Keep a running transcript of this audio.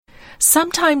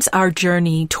Sometimes our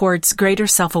journey towards greater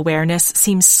self-awareness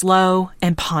seems slow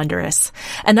and ponderous,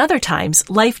 and other times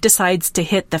life decides to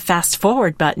hit the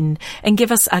fast-forward button and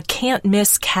give us a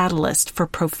can't-miss catalyst for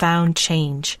profound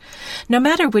change. No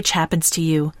matter which happens to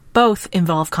you, both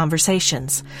involve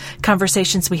conversations.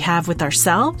 Conversations we have with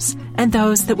ourselves and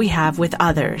those that we have with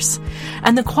others.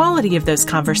 And the quality of those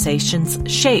conversations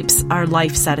shapes our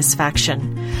life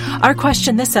satisfaction. Our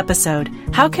question this episode: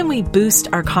 how can we boost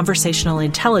our conversational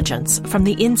intelligence from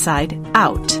the inside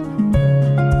out?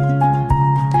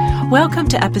 Welcome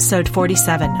to episode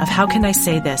 47 of How Can I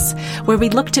Say This, where we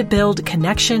look to build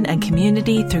connection and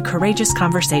community through courageous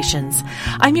conversations.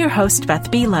 I'm your host,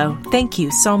 Beth Belo. Thank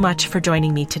you so much for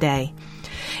joining me today.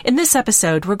 In this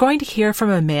episode, we're going to hear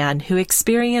from a man who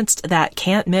experienced that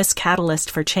can't-miss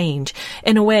catalyst for change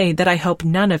in a way that I hope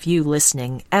none of you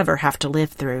listening ever have to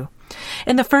live through.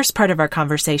 In the first part of our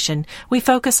conversation, we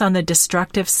focus on the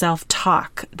destructive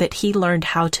self-talk that he learned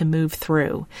how to move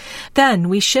through. Then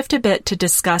we shift a bit to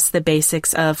discuss the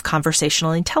basics of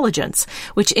conversational intelligence,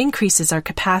 which increases our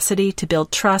capacity to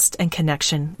build trust and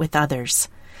connection with others.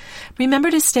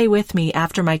 Remember to stay with me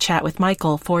after my chat with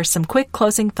Michael for some quick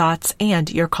closing thoughts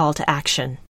and your call to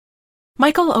action.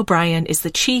 Michael O'Brien is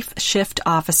the Chief Shift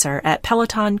Officer at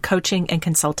Peloton Coaching and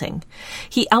Consulting.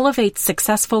 He elevates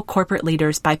successful corporate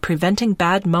leaders by preventing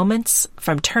bad moments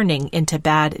from turning into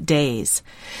bad days.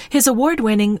 His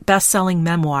award-winning, best-selling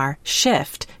memoir,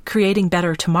 Shift, Creating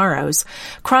Better Tomorrows,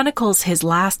 chronicles his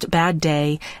last bad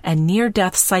day and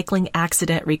near-death cycling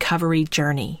accident recovery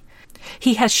journey.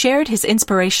 He has shared his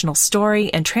inspirational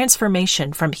story and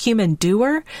transformation from human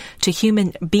doer to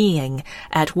human being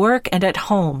at work and at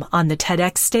home on the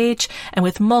TEDx stage and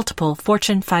with multiple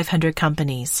Fortune 500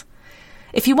 companies.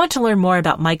 If you want to learn more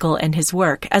about Michael and his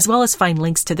work, as well as find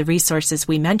links to the resources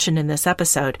we mentioned in this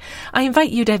episode, I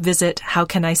invite you to visit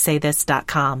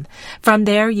howcanisaythis.com. From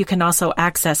there, you can also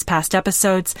access past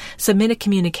episodes, submit a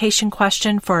communication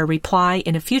question for a reply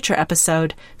in a future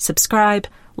episode, subscribe,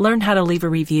 learn how to leave a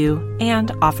review, and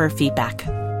offer feedback.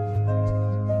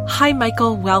 Hi,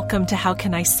 Michael. Welcome to How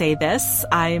Can I Say This?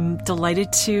 I'm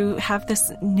delighted to have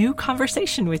this new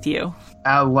conversation with you.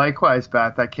 Likewise,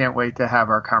 Beth. I can't wait to have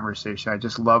our conversation. I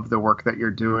just love the work that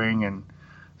you're doing and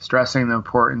stressing the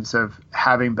importance of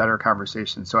having better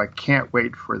conversations. So I can't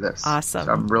wait for this. Awesome.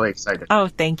 So I'm really excited. Oh,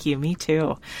 thank you. Me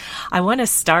too. I want to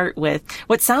start with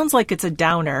what sounds like it's a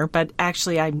downer, but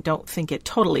actually I don't think it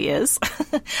totally is.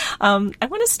 I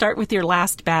want to start with your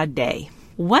last bad day.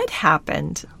 What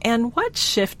happened and what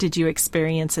shift did you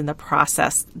experience in the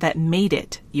process that made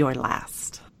it your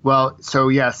last? Well, so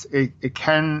yes, it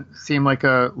can seem like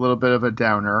a little bit of a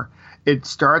downer. It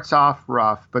starts off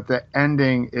rough, but the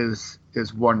ending is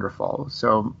wonderful.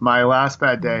 So my last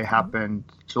bad day happened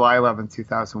July 11th,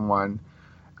 2001.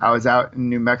 I was out in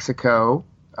New Mexico.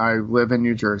 I live in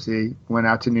New Jersey, went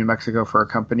out to New Mexico for a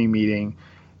company meeting,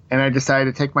 and I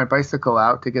decided to take my bicycle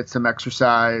out to get some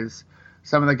exercise.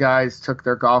 Some of the guys took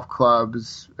their golf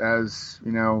clubs, as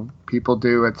you know, people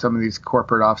do at some of these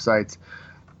corporate offsites.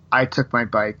 I took my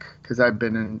bike because I've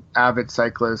been an avid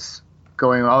cyclist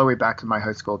going all the way back to my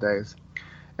high school days.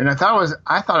 And I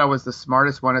thought I was the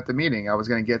smartest one at the meeting. I was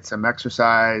going to get some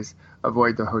exercise,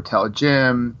 avoid the hotel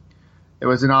gym. It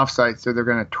was an offsite, so they're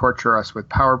going to torture us with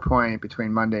PowerPoint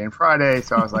between Monday and Friday.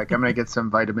 So I was like, I'm going to get some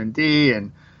vitamin D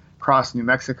and cross New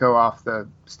Mexico off the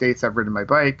states I've ridden my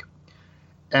bike.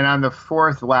 And on the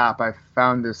fourth lap, I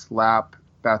found this lap,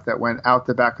 Beth, that went out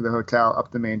the back of the hotel,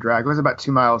 up the main drag. It was about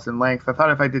 2 miles in length. I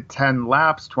thought if I did 10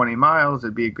 laps, 20 miles,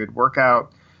 it'd be a good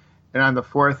workout. And on the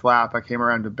fourth lap, I came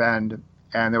around a bend,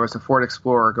 and there was a Ford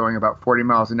Explorer going about 40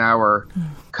 miles an hour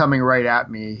coming right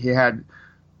at me. He had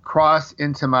crossed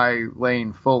into my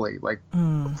lane fully,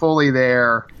 fully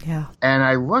there. Yeah. And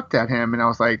I looked at him, and I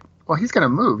was like, well, he's going to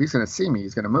move. He's going to see me.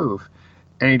 He's going to move.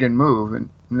 And he didn't move. And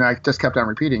I just kept on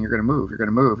repeating, you're going to move, you're going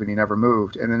to move. And he never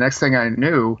moved. And the next thing I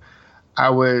knew, I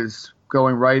was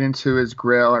going right into his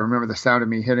grill. I remember the sound of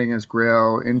me hitting his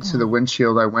grill. Into the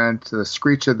windshield I went, to the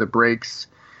screech of the brakes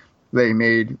they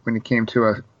made when it came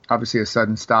to obviously a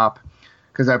sudden stop,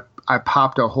 because I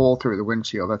popped a hole through the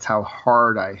windshield. That's how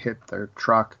hard I hit the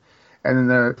truck. And then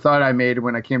the thought I made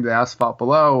when I came to the asphalt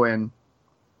below, and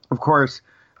of course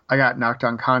I got knocked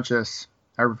unconscious.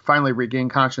 I finally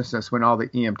regained consciousness when all the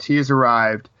EMTs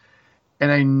arrived,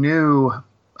 and I knew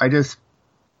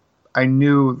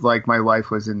like my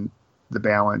life was in the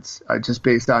balance, just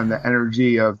based on the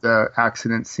energy of the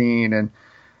accident scene. And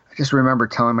I just remember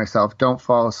telling myself, don't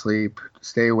fall asleep,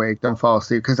 stay awake, don't fall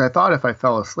asleep. Because I thought if I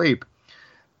fell asleep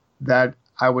that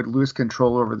I would lose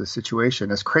control over the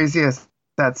situation. As crazy as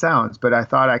that sounds, but I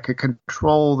thought I could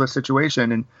control the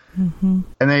situation. And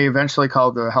they eventually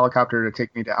called the helicopter to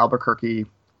take me to Albuquerque.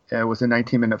 It was a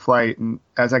 19-minute flight. And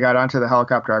as I got onto the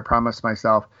helicopter, I promised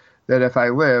myself that if I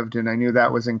lived, and I knew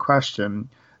that was in question,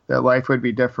 that life would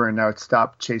be different. I would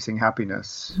stop chasing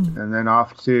happiness. And then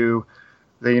off to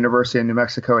the University of New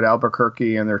Mexico at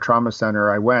Albuquerque and their trauma center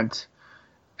I went.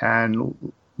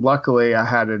 And luckily, I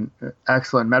had an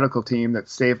excellent medical team that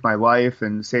saved my life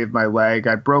and saved my leg.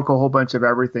 I broke a whole bunch of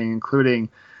everything, including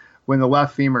when the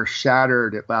left femur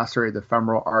shattered, it lacerated the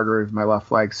femoral artery of my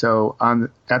left leg. So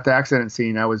at the accident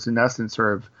scene, I was in essence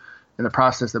sort of in the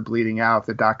process of bleeding out.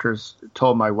 The doctors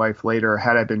told my wife later,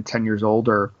 had I been 10 years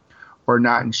older or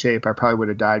not in shape, I probably would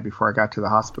have died before I got to the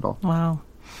hospital. Wow.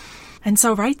 And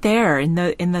so right there in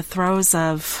the throes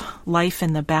of life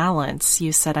in the balance,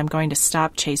 you said, I'm going to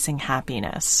stop chasing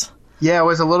happiness. Yeah, it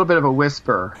was a little bit of a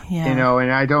whisper,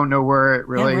 and I don't know where it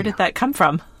really... Yeah, where did that come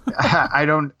from? I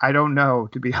don't know,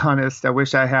 to be honest. I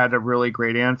wish I had a really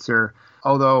great answer,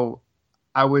 although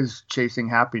I was chasing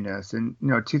happiness. And,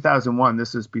 2001,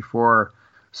 this is before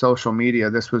social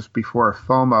media. This was before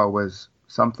FOMO was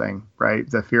something, right?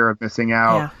 The fear of missing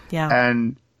out. Yeah.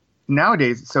 And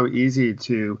nowadays, it's so easy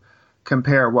to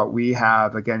compare what we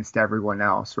have against everyone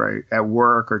else, right? At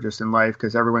work or just in life,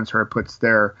 because everyone sort of puts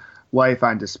their life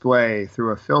on display through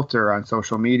a filter on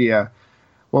social media.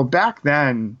 Well, back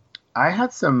then, I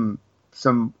had some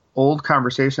old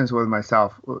conversations with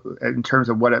myself in terms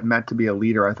of what it meant to be a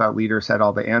leader. I thought leaders had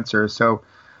all the answers. So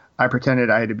I pretended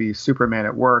I had to be Superman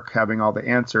at work, having all the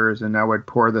answers, and I would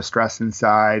pour the stress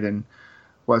inside and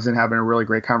wasn't having a really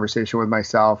great conversation with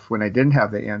myself when I didn't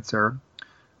have the answer.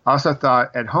 I also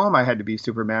thought at home I had to be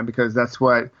Superman because that's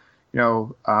what,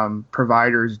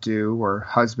 providers do, or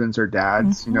husbands or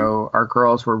dads. Our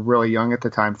girls were really young at the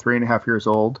time, 3.5 years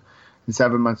old and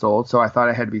 7 months old. So I thought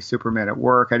I had to be Superman at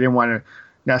work. I didn't want to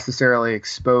necessarily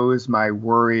expose my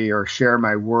worry or share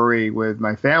my worry with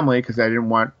my family because I didn't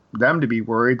want them to be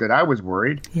worried that I was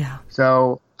worried. Yeah.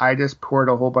 So I just poured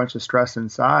a whole bunch of stress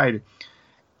inside,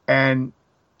 and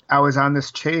I was on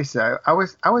this chase. I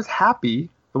was happy.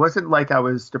 It wasn't like I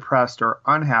was depressed or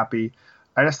unhappy.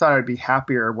 I just thought I'd be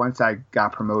happier once I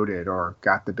got promoted or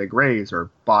got the big raise or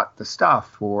bought the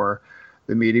stuff or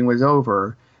the meeting was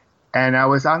over. And I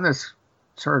was on this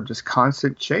sort of just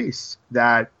constant chase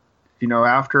that,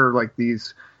 after like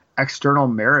these external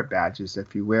merit badges,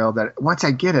 if you will, that once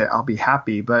I get it, I'll be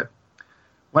happy. But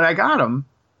when I got them,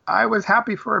 I was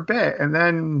happy for a bit. And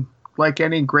then, like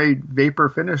any great vapor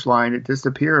finish line, it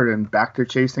disappeared and back to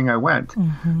chasing I went.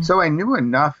 So I knew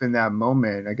enough in that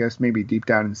moment, I guess maybe deep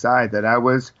down inside, that I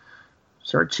was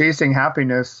sort of chasing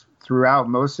happiness throughout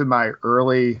most of my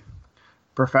early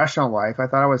professional life. I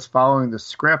thought I was following the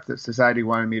script that society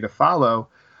wanted me to follow,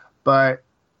 but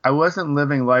I wasn't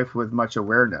living life with much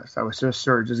awareness. I was just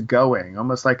sort of just going,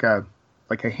 almost like a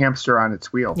hamster on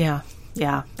its wheel.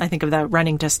 Yeah. I think of that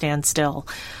running to stand still.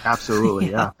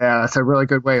 Absolutely. Yeah. That's a really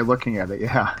good way of looking at it.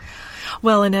 Yeah.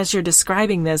 Well, and as you're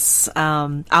describing this,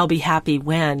 I'll be happy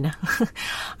when,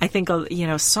 I think,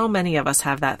 so many of us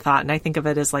have that thought, and I think of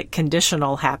it as like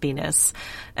conditional happiness,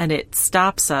 and it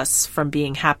stops us from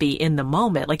being happy in the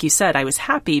moment. Like you said, I was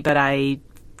happy, but I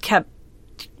kept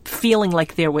feeling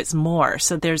like there was more.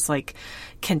 So there's like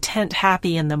content,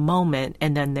 happy in the moment,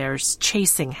 and then there's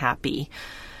chasing happy.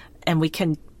 And we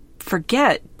can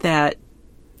forget that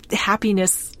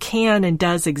happiness can and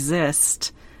does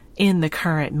exist in the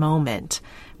current moment.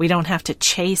 We don't have to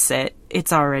chase it.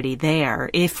 It's already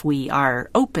there if we are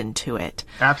open to it.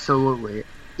 Absolutely.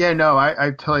 Yeah, no,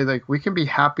 I tell you, we can be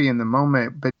happy in the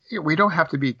moment, but we don't have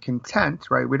to be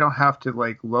content, right? We don't have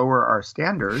to lower our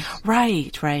standards.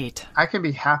 Right. I can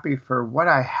be happy for what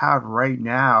I have right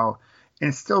now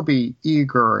and still be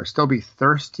eager, still be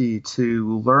thirsty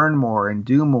to learn more and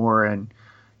do more and,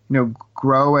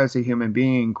 grow as a human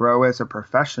being, grow as a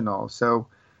professional. So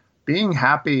being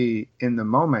happy in the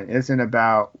moment isn't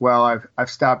about, I've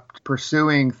stopped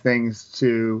pursuing things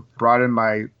to broaden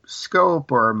my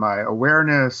scope or my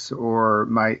awareness or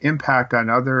my impact on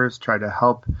others, try to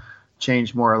help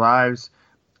change more lives.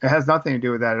 It has nothing to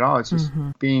do with that at all. It's just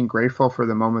being grateful for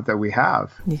the moment that we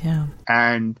have. Yeah.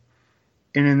 And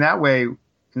in that way,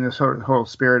 in the sort of whole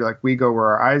spirit, we go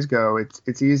where our eyes go,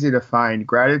 it's easy to find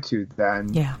gratitude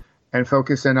then. Yeah. And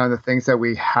focus in on the things that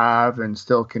we have and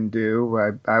still can do.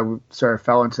 I sort of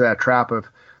fell into that trap of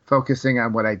focusing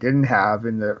on what I didn't have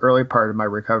in the early part of my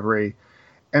recovery.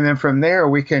 And then from there,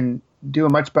 we can do a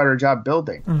much better job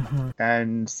building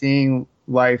and seeing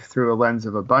life through a lens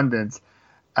of abundance,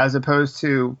 as opposed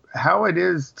to how it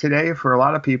is today for a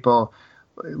lot of people,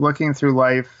 looking through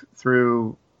life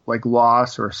through like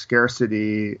loss or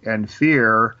scarcity and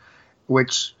fear,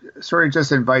 which sort of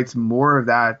just invites more of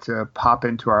that to pop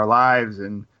into our lives.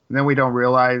 And then we don't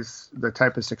realize the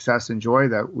type of success and joy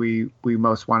that we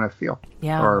most want to feel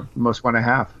or most want to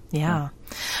have. Yeah.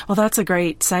 Well, that's a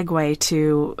great segue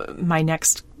to my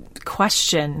next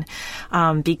question,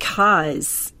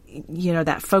 because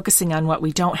that focusing on what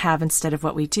we don't have instead of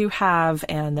what we do have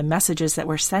and the messages that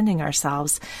we're sending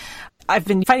ourselves. I've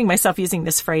been finding myself using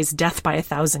this phrase, death by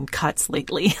 1,000 cuts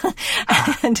lately.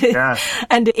 and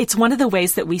it's one of the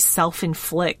ways that we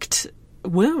self-inflict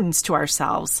wounds to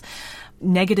ourselves,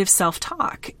 negative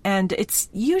self-talk. And it's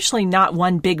usually not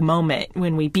one big moment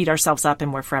when we beat ourselves up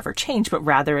and we're forever changed, but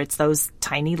rather it's those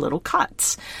tiny little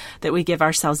cuts that we give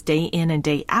ourselves day in and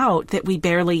day out that we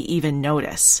barely even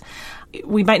notice.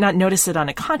 We might not notice it on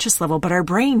a conscious level, but our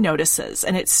brain notices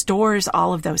and it stores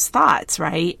all of those thoughts,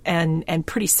 right? And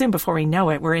pretty soon before we know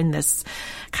it, we're in this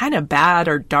kind of bad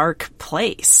or dark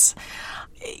place.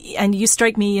 And you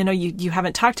strike me, you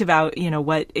haven't talked about,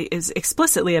 what is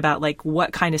explicitly about like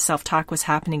what kind of self-talk was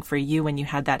happening for you when you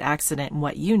had that accident and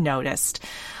what you noticed.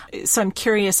 So I'm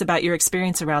curious about your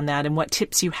experience around that and what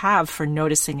tips you have for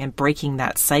noticing and breaking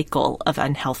that cycle of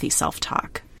unhealthy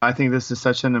self-talk. I think this is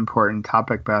such an important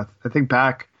topic, Beth. I think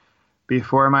back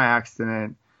before my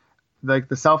accident, like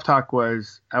the self-talk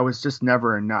was, I was just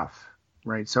never enough,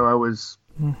 right? So I was,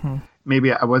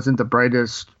 maybe I wasn't the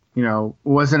brightest,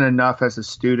 wasn't enough as a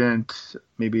student,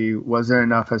 maybe wasn't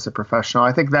enough as a professional.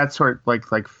 I think that sort of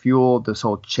like fueled this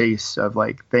whole chase of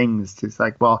like things. It's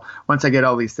like, well, once I get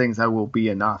all these things, I will be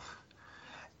enough.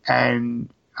 And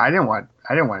I didn't want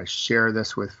to share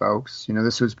this with folks.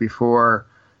 This was before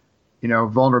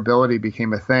vulnerability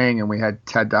became a thing, and we had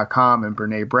TED.com and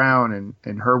Brene Brown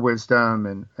and her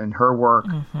wisdom and her work.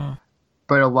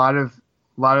 But a lot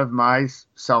of my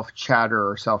self chatter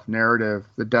or self narrative,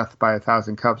 the death by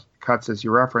 1,000 cuts, as you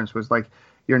referenced, was like,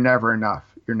 you're never enough.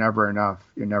 You're never enough.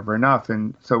 You're never enough.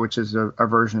 And so, which is a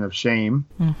version of shame.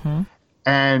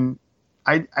 And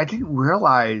I didn't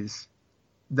realize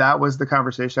that was the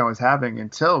conversation I was having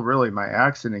until really my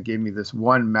accident gave me this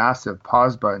one massive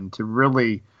pause button to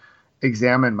really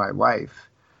examine my life.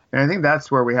 And I think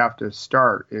that's where we have to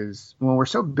start, is when we're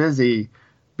so busy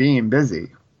being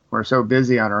busy, we're so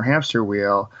busy on our hamster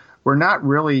wheel, we're not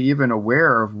really even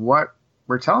aware of what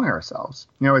we're telling ourselves.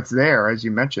 It's there, as you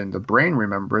mentioned, the brain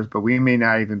remembers, but we may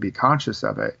not even be conscious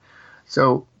of it.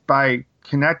 So by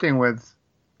connecting with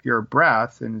your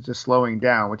breath and just slowing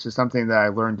down, which is something that I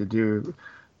learned to do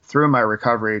through my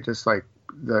recovery, just like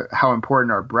how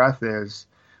important our breath is.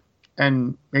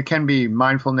 And it can be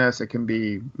mindfulness, it can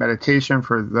be meditation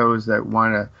for those that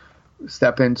want to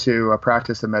step into a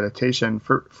practice of meditation.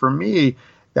 For me,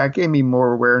 that gave me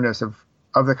more awareness of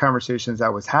the conversations I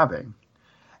was having.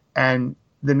 And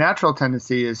the natural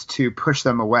tendency is to push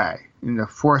them away,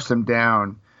 force them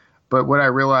down. But what I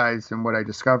realized and what I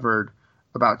discovered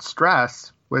about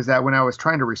stress was that when I was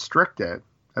trying to restrict it,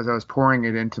 as I was pouring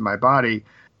it into my body,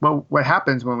 well, what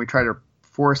happens when we try to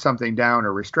force something down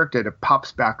or restrict it, it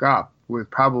pops back up with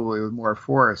more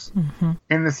force.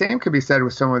 And the same could be said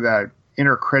with some of that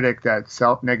inner critic,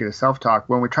 that negative self-talk.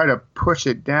 When we try to push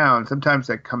it down, sometimes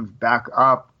that comes back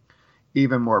up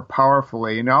even more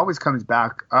powerfully. And it always comes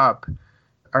back up in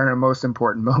our most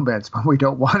important moments when we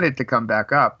don't want it to come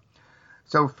back up.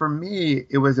 So for me,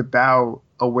 it was about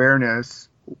awareness.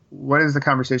 What is the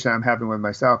conversation I'm having with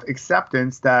myself?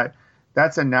 Acceptance that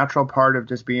that's a natural part of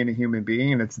just being a human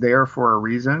being, and it's there for a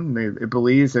reason. It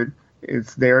believes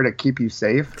it's there to keep you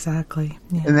safe. Exactly.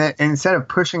 Yeah. And then instead of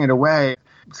pushing it away,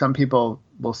 some people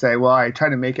will say, well, I try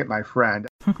to make it my friend.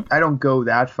 I don't go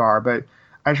that far, but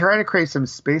I try to create some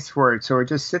space for it so it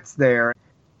just sits there.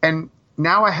 And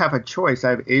now I have a choice. I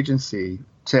have agency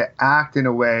to act in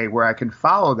a way where I can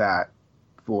follow that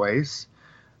voice.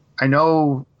 I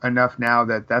know enough now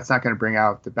that that's not going to bring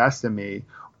out the best in me,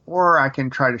 or I can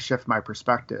try to shift my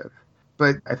perspective.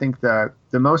 But I think the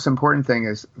most important thing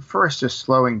is first just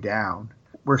slowing down.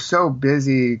 We're so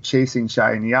busy chasing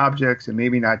shiny objects and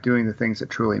maybe not doing the things that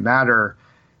truly matter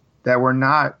that we're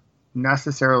not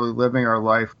necessarily living our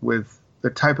life with the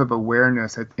type of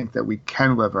awareness I think that we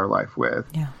can live our life with.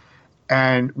 Yeah.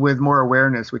 And with more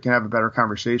awareness, we can have a better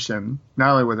conversation,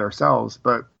 not only with ourselves,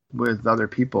 but with other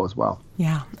people as well.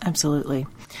 Yeah, absolutely.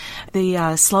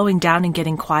 The slowing down and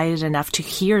getting quiet enough to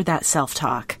hear that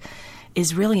self-talk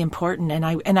is really important. And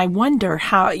I wonder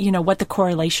how, what the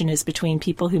correlation is between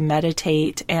people who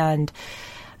meditate and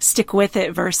stick with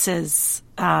it versus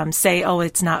say, oh,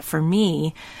 it's not for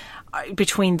me,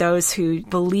 between those who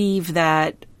believe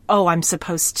that oh, I'm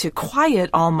supposed to quiet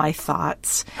all my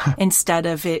thoughts instead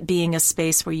of it being a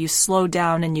space where you slow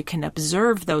down and you can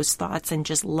observe those thoughts and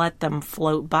just let them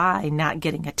float by, not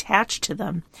getting attached to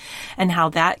them. And how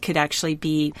that could actually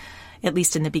be, at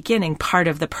least in the beginning, part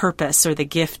of the purpose or the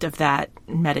gift of that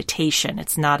meditation.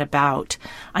 It's not about,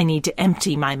 I need to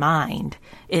empty my mind.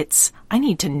 It's, I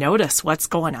need to notice what's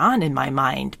going on in my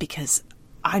mind because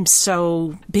I'm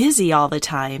so busy all the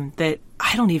time that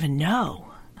I don't even know.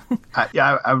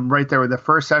 Yeah, I'm right there with the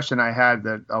first session I had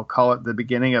that I'll call it the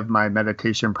beginning of my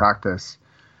meditation practice,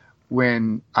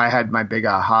 when I had my big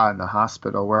aha in the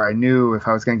hospital, where I knew if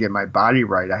I was going to get my body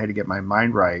right, I had to get my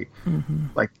mind right. Mm-hmm.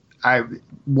 Like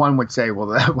one would say, well,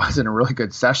 that wasn't a really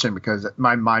good session because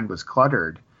my mind was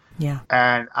cluttered. Yeah.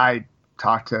 And I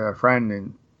talked to a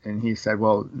friend and he said,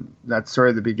 well, that's sort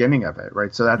of the beginning of it,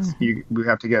 right? So that's, we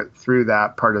have to get through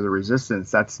that part of the resistance.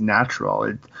 That's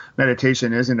natural.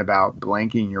 Meditation isn't about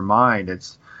blanking your mind.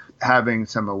 It's having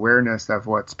some awareness of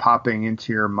what's popping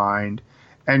into your mind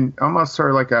and almost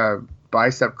sort of like a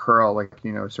bicep curl, like,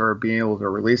 sort of being able to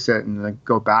release it and then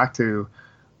go back to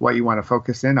what you want to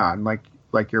focus in on,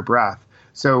 like your breath.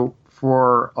 So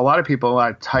for a lot of people, a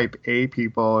lot of type A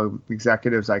people,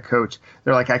 executives I coach,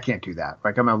 they're like, I can't do that.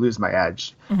 Like, I'm going to lose my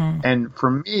edge. Mm-hmm. And for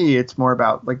me, it's more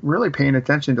about like really paying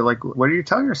attention to like, what are you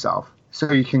telling yourself?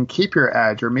 So you can keep your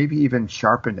edge or maybe even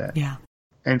sharpen it. Yeah.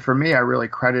 And for me, I really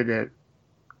credit it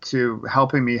to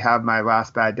helping me have my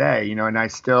last bad day, and I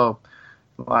still,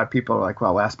 a lot of people are like,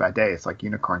 well, last bad day, it's like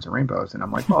unicorns and rainbows. And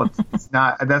I'm like, well, it's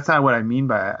not, that's not what I mean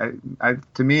by it.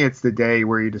 To me, it's the day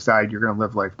where you decide you're going to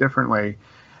live life differently.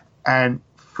 And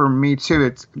for me too,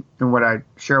 it's, and what I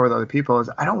share with other people is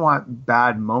I don't want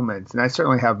bad moments. And I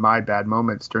certainly have my bad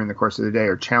moments during the course of the day,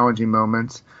 or challenging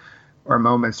moments or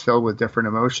moments filled with different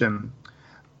emotion.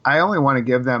 I only want to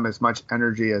give them as much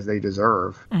energy as they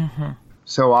deserve. Mm-hmm.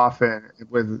 So often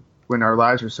when our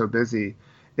lives are so busy,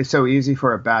 it's so easy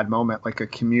for a bad moment, like a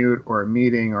commute or a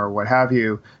meeting or what have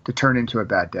you, to turn into a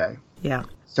bad day. Yeah.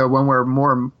 So when we're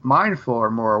more mindful or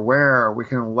more aware, we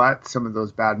can let some of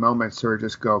those bad moments sort of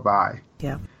just go by.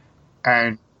 Yeah.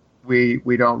 And we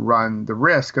don't run the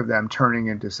risk of them turning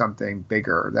into something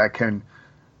bigger that can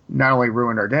not only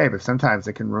ruin our day, but sometimes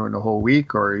it can ruin a whole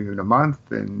week or even a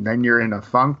month. And then you're in a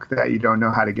funk that you don't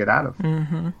know how to get out of.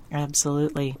 Mm-hmm.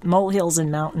 Absolutely. Molehills and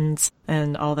mountains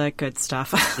and all that good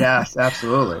stuff. Yes,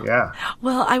 absolutely. Yeah.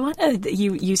 Well, I want to,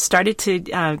 you started to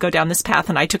go down this path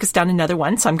and I took us down another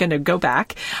one. So I'm going to go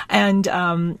back.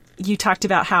 And you talked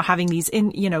about how having these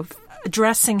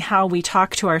addressing how we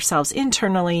talk to ourselves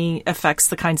internally affects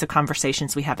the kinds of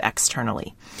conversations we have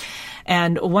externally.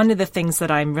 And one of the things that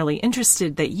I'm really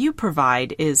interested that you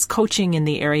provide is coaching in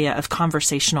the area of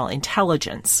conversational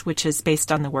intelligence, which is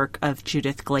based on the work of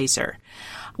Judith Glaser.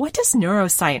 What does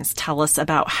neuroscience tell us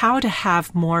about how to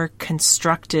have more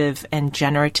constructive and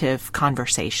generative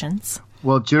conversations?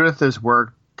 Well, Judith's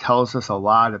work tells us a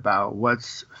lot about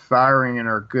what's firing in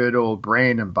our good old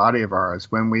brain and body of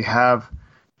ours when we have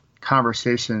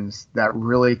conversations that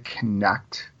really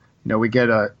connect. We get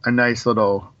a nice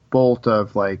little bolt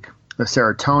of like the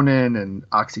serotonin and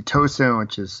oxytocin,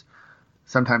 which is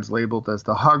sometimes labeled as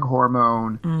the hug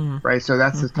hormone, right? So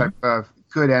that's the type of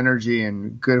good energy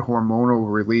and good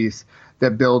hormonal release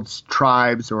that builds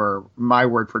tribes, or my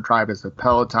word for tribe is a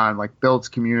peloton, like builds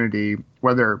community,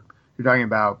 whether you're talking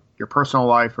about your personal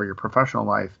life or your professional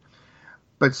life.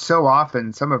 But so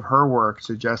often, some of her work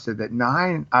suggested that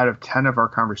 9 out of 10 of our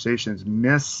conversations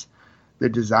miss the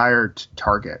desired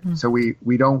target. So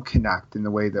we don't connect in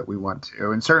the way that we want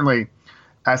to. And certainly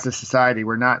as a society,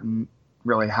 we're not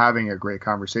really having a great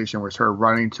conversation. We're sort of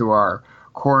running to our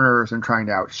corners and trying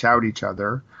to outshout each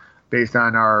other based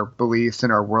on our beliefs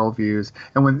and our worldviews.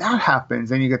 And when that happens,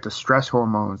 then you get the stress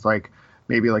hormones, like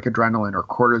maybe like adrenaline or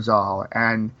cortisol.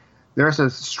 And there's a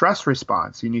stress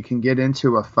response, and you can get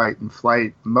into a fight and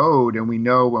flight mode. And we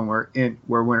know when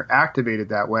we're activated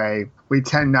that way, we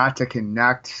tend not to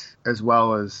connect as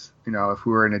well as, if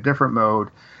we were in a different mode.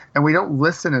 And we don't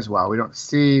listen as well. We don't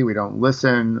see, we don't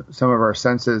listen. Some of our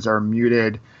senses are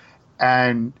muted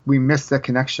and we miss the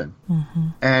connection. Mm-hmm.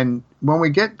 And when we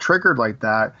get triggered like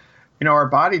that, our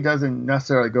body doesn't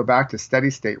necessarily go back to steady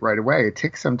state right away. It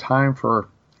takes some time for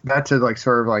that to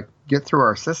sort of get through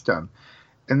our system.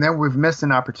 And then we've missed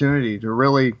an opportunity to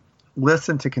really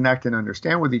listen, to connect and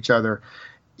understand with each other,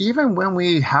 even when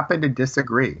we happen to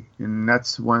disagree. And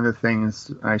that's one of the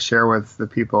things I share with the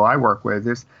people I work with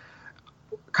is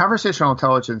conversational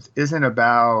intelligence isn't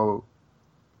about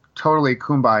totally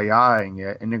kumbayaing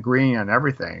it and agreeing on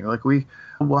everything. Like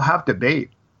we'll have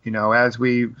debate, as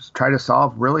we try to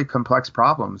solve really complex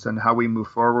problems and how we move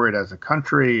forward as a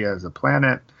country, as a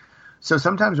planet. So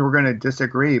sometimes we're going to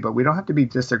disagree, but we don't have to be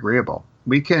disagreeable.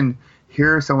 We can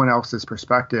hear someone else's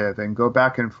perspective and go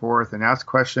back and forth and ask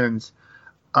questions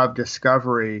of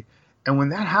discovery. And when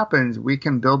that happens, we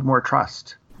can build more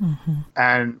trust. Mm-hmm.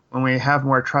 And when we have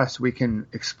more trust, we can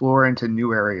explore into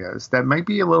new areas that might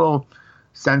be a little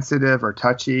sensitive or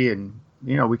touchy. And,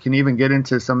 we can even get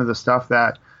into some of the stuff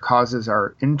that causes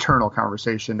our internal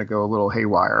conversation to go a little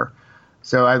haywire.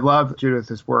 So I love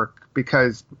Judith's work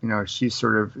because, she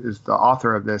sort of is the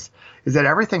author of this, is that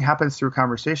everything happens through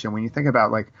conversation. When you think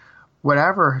about like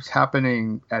whatever is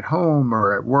happening at home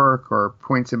or at work or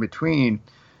points in between,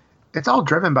 it's all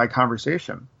driven by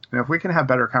conversation. And if we can have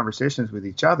better conversations with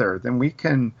each other, then we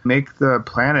can make the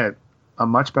planet a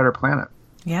much better planet.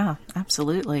 Yeah,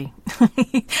 absolutely.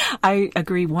 I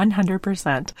agree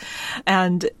 100%.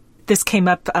 And this came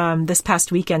up this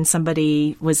past weekend.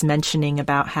 Somebody was mentioning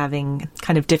about having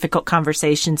kind of difficult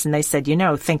conversations, and they said,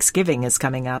 Thanksgiving is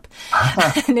coming up.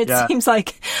 And it seems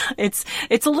like it's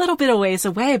a little bit a ways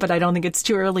away, but I don't think it's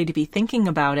too early to be thinking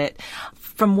about it.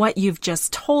 From what you've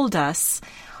just told us,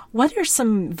 what are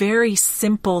some very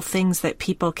simple things that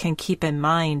people can keep in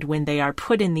mind when they are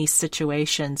put in these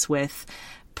situations with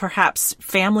perhaps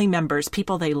family members,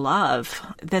 people they love,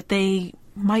 that they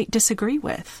might disagree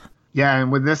with? Yeah,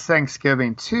 and with this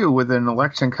Thanksgiving, too, with an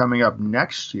election coming up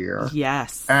next year.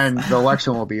 Yes. And the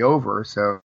election will be over,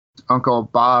 so Uncle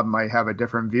Bob might have a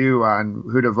different view on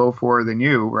who to vote for than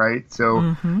you, right?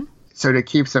 So, So to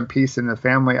keep some peace in the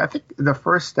family, I think the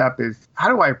first step is, how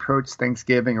do I approach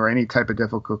Thanksgiving or any type of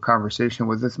difficult conversation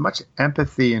with as much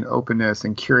empathy and openness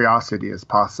and curiosity as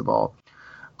possible?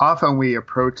 Often we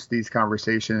approach these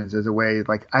conversations as a way,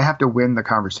 like, I have to win the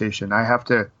conversation. I have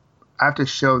to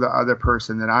show the other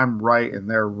person that I'm right and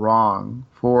they're wrong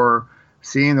for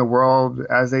seeing the world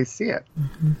as they see it.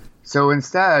 Mm-hmm. So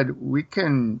instead, we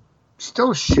can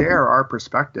still share our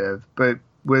perspective, but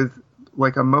with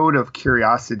like a mode of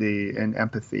curiosity and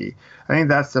empathy. I think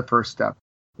that's the first step,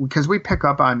 because we pick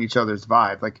up on each other's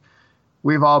vibe. Like,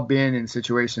 we've all been in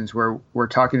situations where we're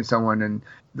talking to someone and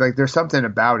like there's something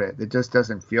about it that just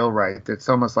doesn't feel right. It's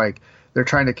almost like they're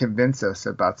trying to convince us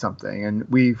about something, and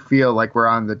we feel like we're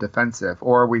on the defensive,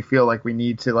 or we feel like we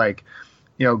need to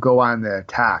go on the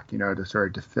attack, to sort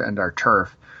of defend our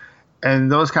turf. And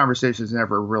those conversations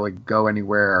never really go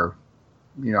anywhere,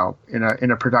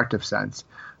 in a productive sense.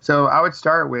 So I would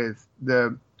start with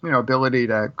the, ability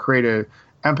to create a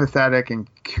empathetic and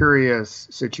curious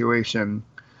situation,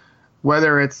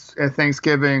 whether it's at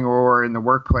Thanksgiving or in the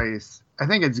workplace. I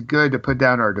think it's good to put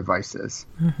down our devices.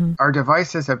 Mm-hmm. Our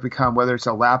devices have become, whether it's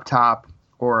a laptop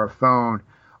or a phone,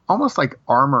 almost like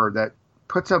armor that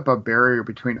puts up a barrier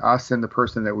between us and the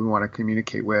person that we want to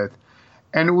communicate with.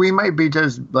 And we might be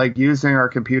just like using our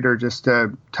computer just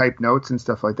to type notes and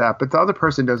stuff like that, but the other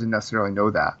person doesn't necessarily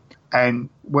know that. And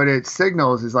what it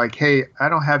signals is like, hey, I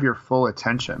don't have your full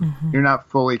attention. Mm-hmm. You're not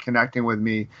fully connecting with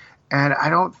me. And I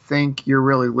don't think you're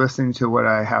really listening to what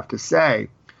I have to say.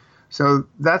 So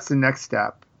that's the next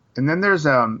step. And then there's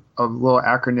a little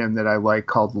acronym that I like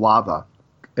called LAVA,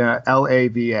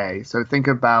 LAVA. So think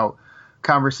about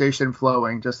conversation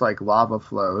flowing just like lava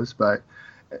flows, but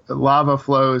lava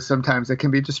flows, sometimes it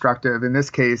can be destructive. In this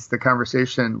case, the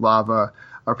conversation lava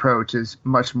approach is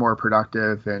much more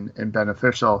productive and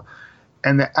beneficial.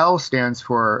 And the L stands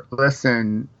for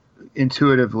listen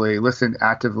intuitively, listen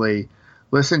actively,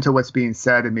 listen to what's being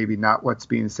said and maybe not what's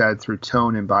being said through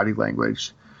tone and body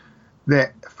language.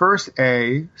 The first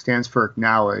A stands for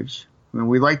acknowledge. I mean,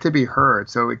 we like to be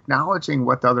heard. So acknowledging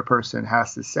what the other person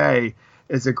has to say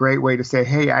is a great way to say,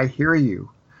 hey, I hear you.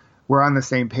 We're on the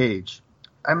same page.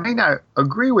 I may not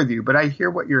agree with you, but I hear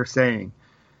what you're saying.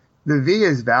 The V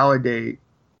is validate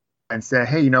and say,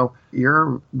 hey,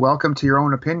 you're welcome to your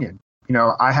own opinion.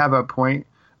 I have a point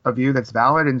of view that's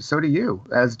valid, and so do you,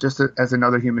 as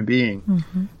another human being.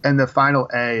 Mm-hmm. And the final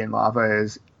A in LAVA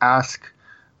is ask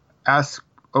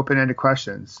open-ended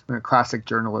questions. Classic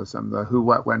journalism, the who,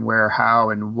 what, when, where, how,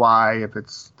 and why, if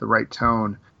it's the right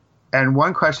tone. And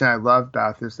one question I love,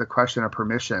 Beth, is the question of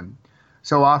permission.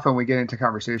 So often we get into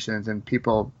conversations and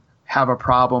people have a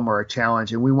problem or a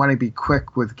challenge, and we want to be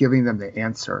quick with giving them the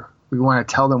answer. We want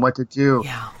to tell them what to do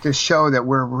to show that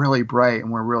we're really bright and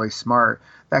we're really smart.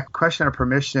 That question of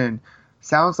permission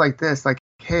sounds like this, like,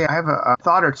 hey, I have a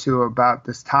thought or two about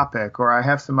this topic, or I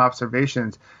have some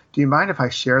observations. Do you mind if I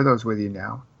share those with you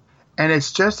now? And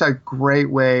it's just a great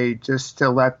way just to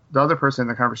let the other person in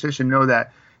the conversation know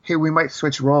that, hey, we might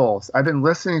switch roles. I've been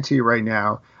listening to you right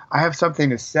now. I have something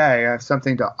to say. I have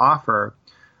something to offer,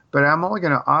 but I'm only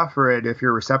going to offer it if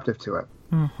you're receptive to it.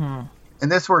 Mm-hmm.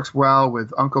 And this works well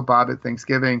with Uncle Bob at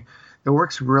Thanksgiving. it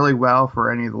works really well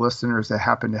for any of the listeners that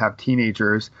happen to have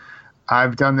teenagers.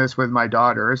 I've done this with my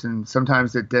daughters, and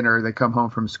sometimes at dinner they come home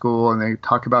from school and they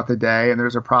talk about the day and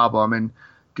there's a problem, and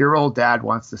dear old dad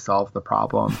wants to solve the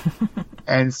problem.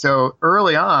 And so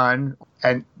early on,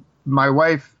 and my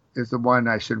wife is the one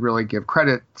I should really give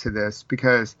credit to this,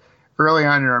 because early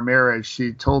on in our marriage,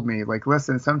 she told me, like,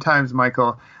 listen, sometimes,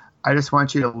 Michael, I just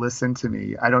want you to listen to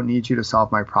me. I don't need you to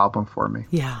solve my problem for me.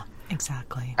 Yeah,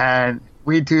 exactly. And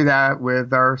we do that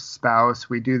with our spouse.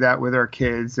 We do that with our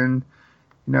kids. And,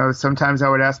 sometimes I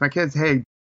would ask my kids, hey,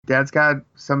 dad's got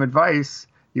some advice.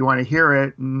 You want to hear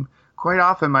it? And quite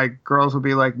often my girls will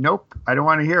be like, nope, I don't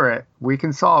want to hear it. We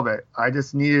can solve it. I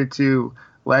just needed to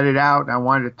let it out and I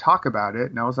wanted to talk about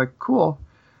it. And I was like, cool.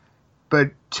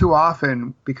 But too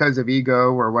often, because of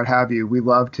ego or what have you, we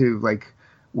love to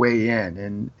weigh in.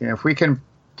 And if we can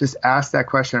just ask that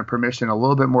question of permission a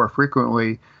little bit more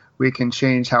frequently, we can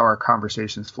change how our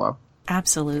conversations flow.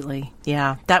 Absolutely.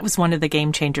 Yeah. That was one of the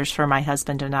game changers for my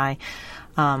husband and I,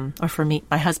 or for me,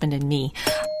 my husband and me.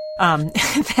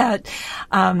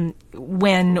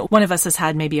 When one of us has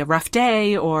had maybe a rough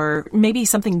day, or maybe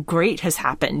something great has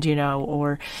happened,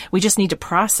 or we just need to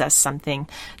process something,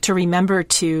 to remember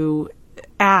to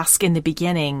ask in the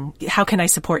beginning, how can I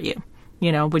support you?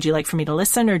 Would you like for me to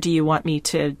listen, or do you want me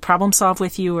to problem solve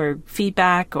with you, or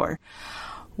feedback, or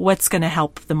what's going to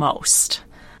help the most?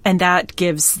 And that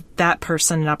gives that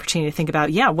person an opportunity to think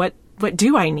about, what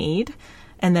do I need?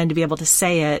 And then to be able to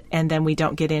say it, and then we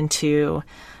don't get into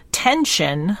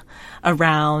tension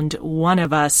around one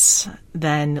of us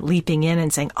then leaping in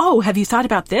and saying, oh, have you thought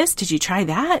about this? Did you try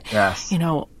that? Yes.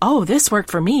 Oh, this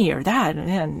worked for me, or that.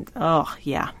 And oh,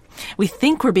 yeah. We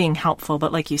think we're being helpful,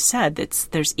 but like you said,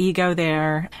 there's ego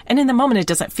there. And in the moment, it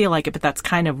doesn't feel like it, but that's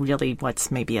kind of really what's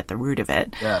maybe at the root of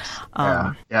it. Yes.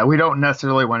 Yeah. We don't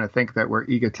necessarily want to think that we're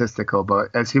egotistical, but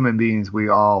as human beings, we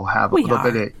all have a little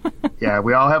bit of,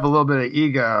 we all have a little bit of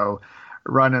ego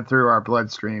running through our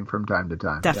bloodstream from time to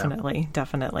time. Definitely.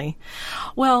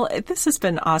 Well, this has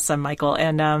been awesome, Michael.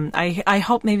 And I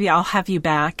hope maybe I'll have you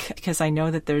back, because I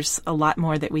know that there's a lot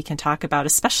more that we can talk about,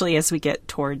 especially as we get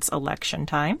towards election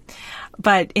time.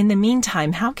 But in the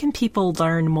meantime, how can people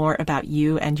learn more about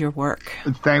you and your work?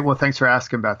 Thanks for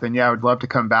asking, Beth. And I would love to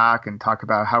come back and talk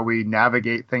about how we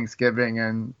navigate Thanksgiving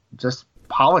and just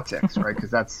politics, right?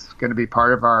 Because that's going to be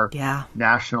part of our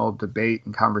national debate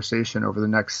and conversation over the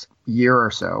next year or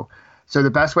so. So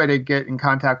the best way to get in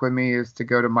contact with me is to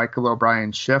go to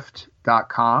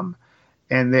michaelobrienshift.com.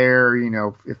 And there,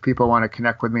 if people want to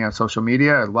connect with me on social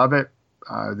media, I'd love it.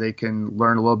 They can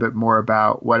learn a little bit more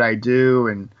about what I do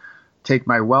and take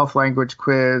my wealth language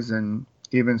quiz, and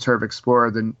even sort of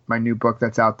explore my new book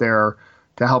that's out there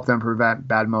to help them prevent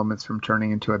bad moments from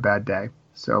turning into a bad day.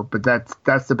 So, but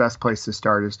that's the best place to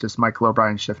start, is just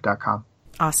michaelobrienshift.com.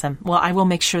 Awesome. Well, I will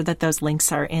make sure that those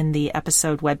links are in the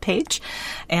episode webpage.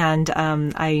 And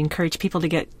I encourage people to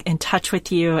get in touch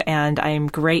with you. And I am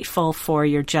grateful for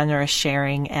your generous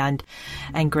sharing, and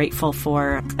grateful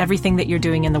for everything that you're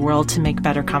doing in the world to make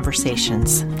better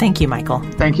conversations. Thank you, Michael.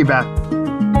 Thank you, Beth.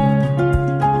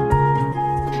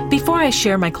 Before I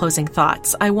share my closing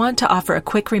thoughts, I want to offer a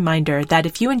quick reminder that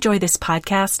if you enjoy this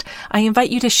podcast, I invite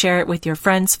you to share it with your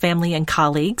friends, family, and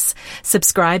colleagues,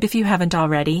 subscribe if you haven't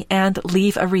already, and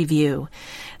leave a review.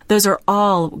 Those are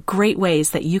all great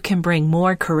ways that you can bring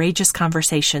more courageous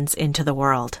conversations into the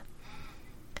world.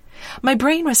 My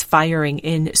brain was firing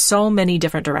in so many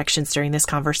different directions during this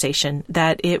conversation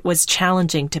that it was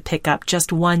challenging to pick up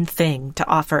just one thing to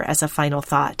offer as a final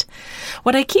thought.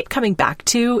 What I keep coming back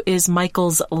to is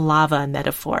Michael's lava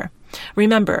metaphor.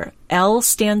 Remember, L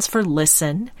stands for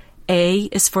listen, A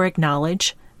is for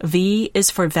acknowledge, V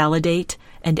is for validate,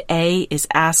 and A is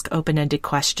ask open-ended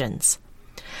questions.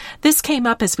 This came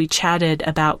up as we chatted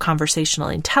about conversational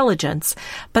intelligence,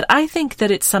 but I think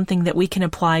that it's something that we can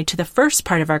apply to the first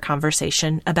part of our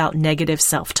conversation about negative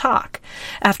self-talk.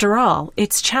 After all,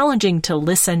 it's challenging to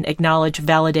listen, acknowledge,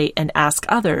 validate, and ask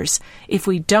others if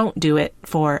we don't do it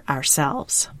for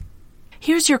ourselves.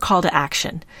 Here's your call to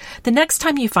action. The next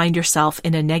time you find yourself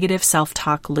in a negative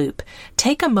self-talk loop,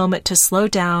 take a moment to slow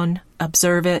down,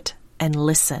 observe it, and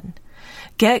listen.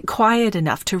 Get quiet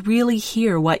enough to really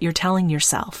hear what you're telling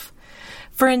yourself.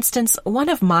 For instance, one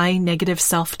of my negative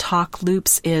self-talk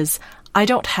loops is, I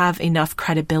don't have enough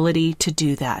credibility to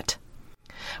do that.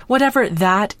 Whatever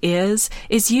that is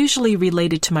usually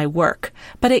related to my work,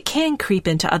 but it can creep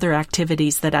into other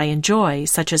activities that I enjoy,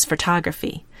 such as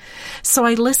photography. So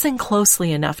I listen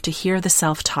closely enough to hear the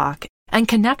self-talk and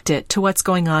connect it to what's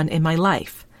going on in my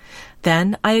life.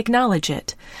 Then I acknowledge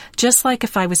it. Just like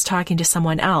if I was talking to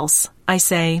someone else, I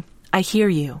say, I hear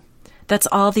you. That's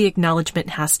all the acknowledgement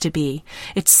has to be.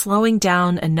 It's slowing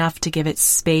down enough to give it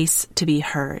space to be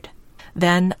heard.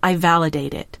 Then I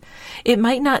validate it. It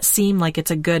might not seem like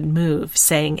it's a good move,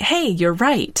 saying, "Hey, you're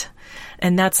right."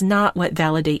 And that's not what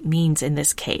validate means in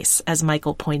this case, as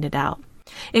Michael pointed out.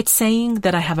 It's saying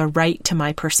that I have a right to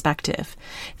my perspective.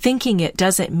 Thinking it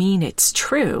doesn't mean it's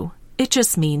true. It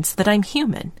just means that I'm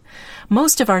human.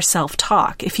 Most of our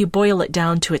self-talk, if you boil it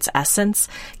down to its essence,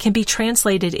 can be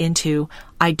translated into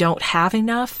 "I don't have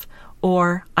enough"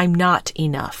 or "I'm not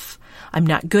enough." I'm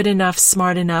not good enough,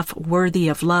 smart enough, worthy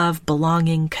of love,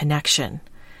 belonging, connection.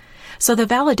 So the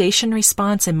validation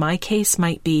response in my case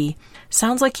might be,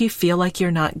 "Sounds like you feel like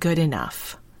you're not good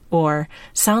enough," or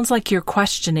 "Sounds like you're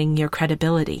questioning your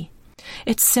credibility."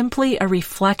 It's simply a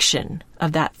reflection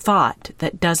of that thought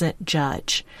that doesn't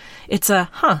judge. It's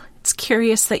it's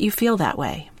curious that you feel that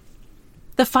way.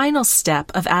 The final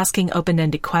step of asking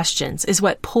open-ended questions is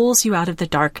what pulls you out of the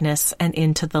darkness and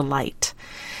into the light.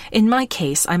 In my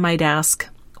case, I might ask,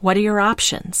 what are your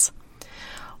options?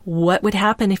 What would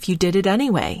happen if you did it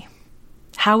anyway?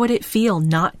 How would it feel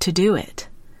not to do it?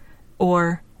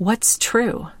 Or what's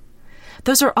true?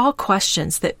 Those are all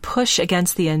questions that push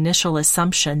against the initial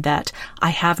assumption that I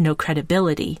have no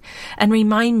credibility and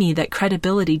remind me that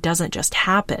credibility doesn't just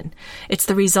happen. It's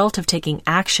the result of taking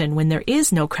action when there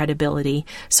is no credibility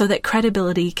so that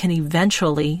credibility can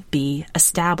eventually be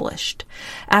established.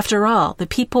 After all, the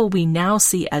people we now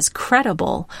see as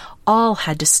credible all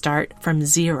had to start from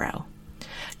zero.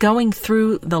 Going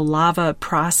through the lava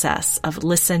process of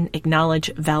listen,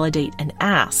 acknowledge, validate, and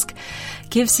ask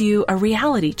gives you a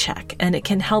reality check, and it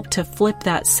can help to flip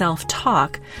that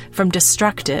self-talk from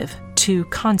destructive to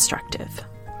constructive.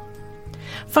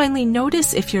 Finally,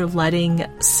 notice if you're letting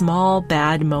small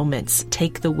bad moments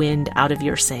take the wind out of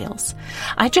your sails.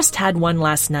 I just had one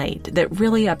last night that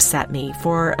really upset me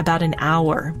for about an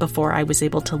hour before I was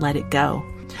able to let it go.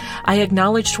 I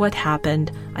acknowledged what happened,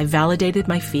 I validated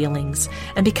my feelings,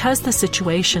 and because the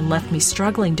situation left me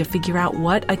struggling to figure out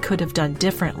what I could have done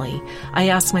differently, I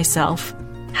asked myself,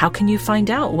 how can you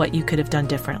find out what you could have done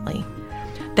differently?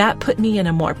 That put me in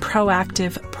a more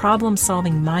proactive,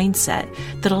 problem-solving mindset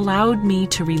that allowed me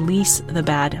to release the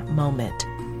bad moment.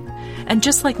 And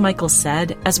just like Michael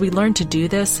said, as we learn to do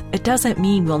this, it doesn't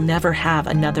mean we'll never have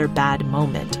another bad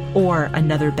moment or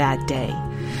another bad day.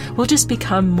 We'll just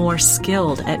become more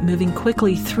skilled at moving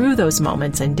quickly through those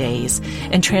moments and days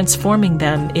and transforming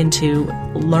them into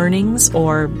learnings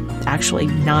or actually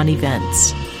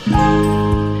non-events.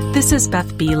 This is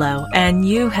Beth Belo, and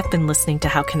you have been listening to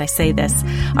How Can I Say This?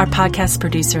 Our podcast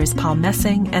producer is Paul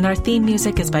Messing, and our theme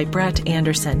music is by Brett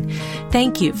Anderson.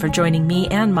 Thank you for joining me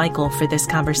and Michael for this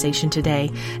conversation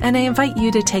today, and I invite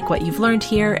you to take what you've learned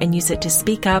here and use it to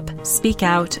speak up, speak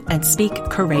out, and speak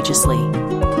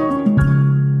courageously.